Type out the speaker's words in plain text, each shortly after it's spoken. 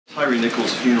Tyre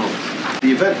Nichols' funeral.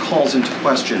 The event calls into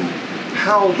question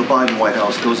how the Biden White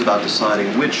House goes about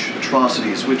deciding which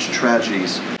atrocities, which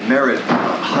tragedies merit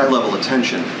high-level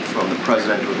attention from the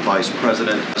president or the vice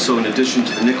president. So in addition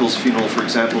to the Nichols funeral, for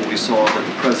example, we saw that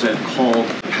the president called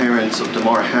parents of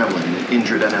Damar Hamlin, an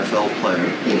injured NFL player.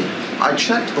 I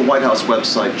checked the White House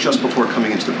website just before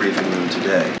coming into the briefing room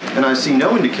today, and I see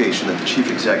no indication that the chief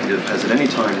executive has at any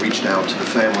time reached out to the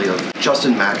family of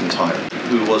Justin McIntire,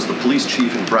 who was the police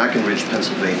chief in Brackenridge,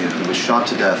 Pennsylvania, who was shot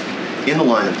to death in the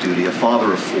line of duty, a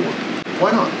father of 4.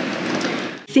 Why not?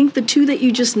 I think the two that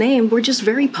you just named were just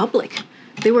very public.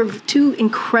 They were two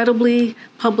incredibly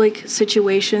public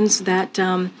situations that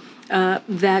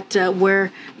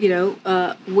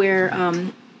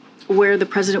where the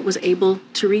president was able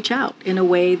to reach out in a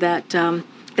way that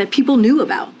that people knew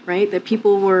about, right? That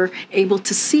people were able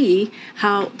to see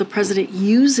how the president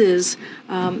uses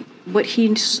what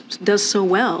he does so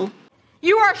well.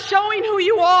 You are showing who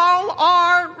you all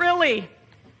are, really.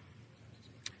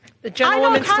 The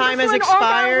gentlewoman's time has expired.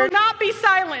 Omar will not be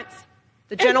silenced.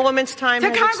 The gentlewoman's time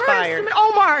has expired. Congressman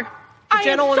Omar, the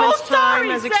gentlewoman's time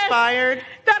has expired.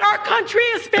 That our country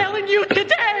is failing you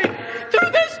today through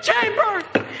this chamber.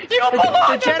 You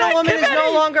belong. The gentlewoman is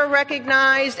no longer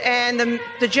recognized, and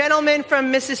the gentleman from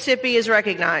Mississippi is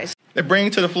recognized. They bring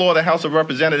to the floor of the House of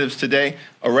Representatives today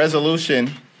a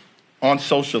resolution on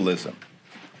socialism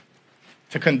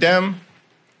to condemn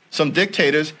some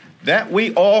dictators that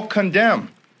we all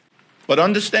condemn. But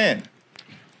understand,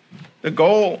 the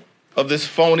goal of this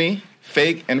phony,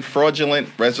 fake, and fraudulent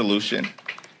resolution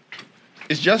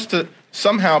is just to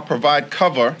somehow provide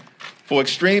cover for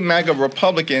extreme MAGA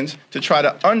Republicans to try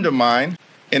to undermine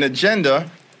an agenda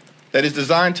that is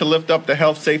designed to lift up the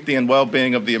health, safety, and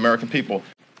well-being of the American people.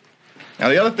 Now,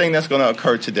 the other thing that's going to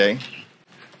occur today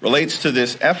relates to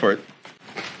this effort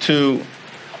to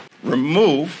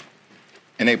remove,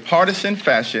 in a partisan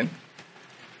fashion,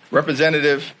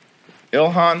 Representative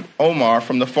Ilhan Omar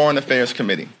from the Foreign Affairs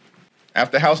Committee,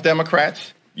 after House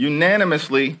Democrats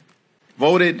unanimously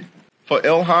voted for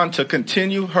Ilhan to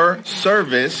continue her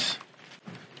service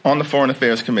on the Foreign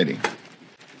Affairs Committee.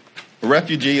 A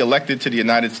refugee elected to the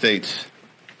United States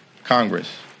Congress,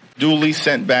 duly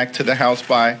sent back to the House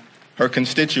by her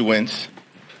constituents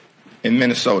in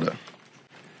Minnesota.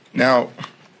 Now,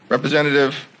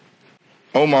 Representative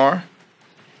Omar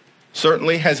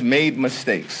certainly has made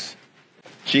mistakes.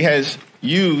 She has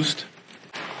used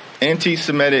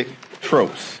anti-Semitic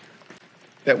tropes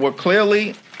that were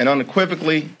clearly and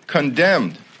unequivocally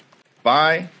condemned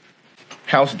by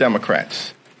House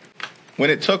Democrats when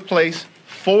it took place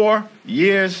 4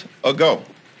 years ago.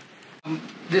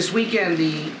 This weekend,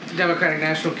 the Democratic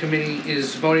National Committee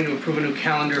is voting to approve a new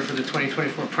calendar for the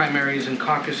 2024 primaries and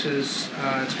caucuses.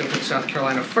 It's going to put South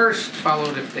Carolina first,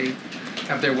 followed, if they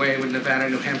have their way, with Nevada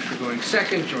and New Hampshire going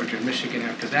second, Georgia and Michigan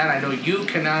after that. I know you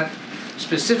cannot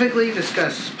specifically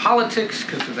discuss politics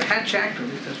because of the Hatch Act, or at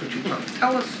least that's what you probably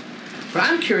tell us. But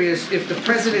I'm curious if the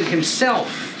president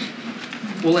himself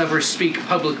will ever speak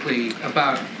publicly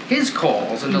about his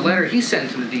calls and the letter he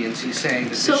sent to the DNC saying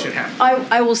that this should happen.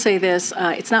 I will say this,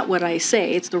 it's not what I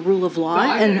say, it's the rule of law.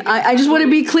 No, I just want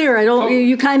to be clear. I don't.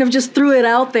 You kind of just threw it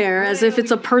out there as if it's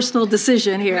a personal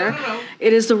decision here. No.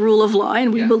 It is the rule of law,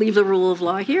 and we believe the rule of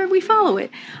law here. We follow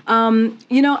it.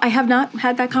 I have not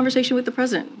had that conversation with the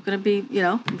president. I'm going to be,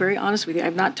 very honest with you.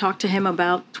 I've not talked to him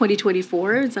about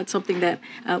 2024. Is that something that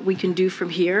we can do from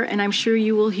here? And I'm sure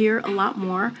you will hear a lot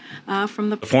more from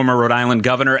the former Rhode Island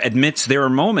governor admits there are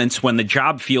moments when the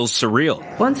job feels surreal.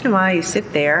 Once in a while, you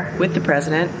sit there with the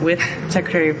president, with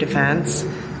Secretary of Defense,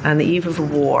 on the eve of a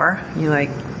war. And you're like,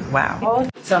 wow.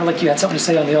 It sounded like you had something to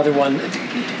say on the other one.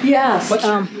 Yes.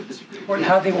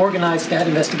 How they organized that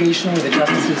investigation with the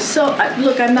justices. So,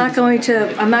 look, I'm not going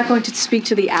to speak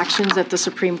to the actions at the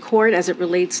Supreme Court as it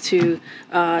relates to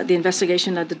the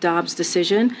investigation of the Dobbs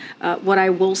decision. What I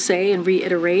will say and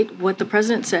reiterate what the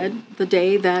president said the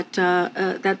day that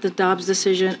that the Dobbs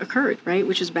decision occurred, right,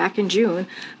 which is back in June,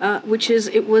 which is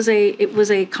it was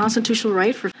a constitutional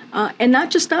right for and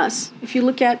not just us. If you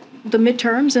look at the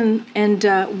midterms and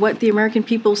what the American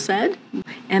people said,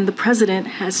 and the president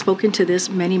has spoken to this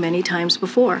many, many times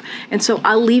before. And so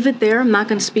I'll leave it there. I'm not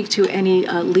going to speak to any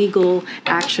legal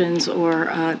actions or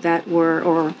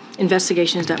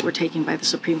investigations that were taken by the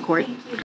Supreme Court.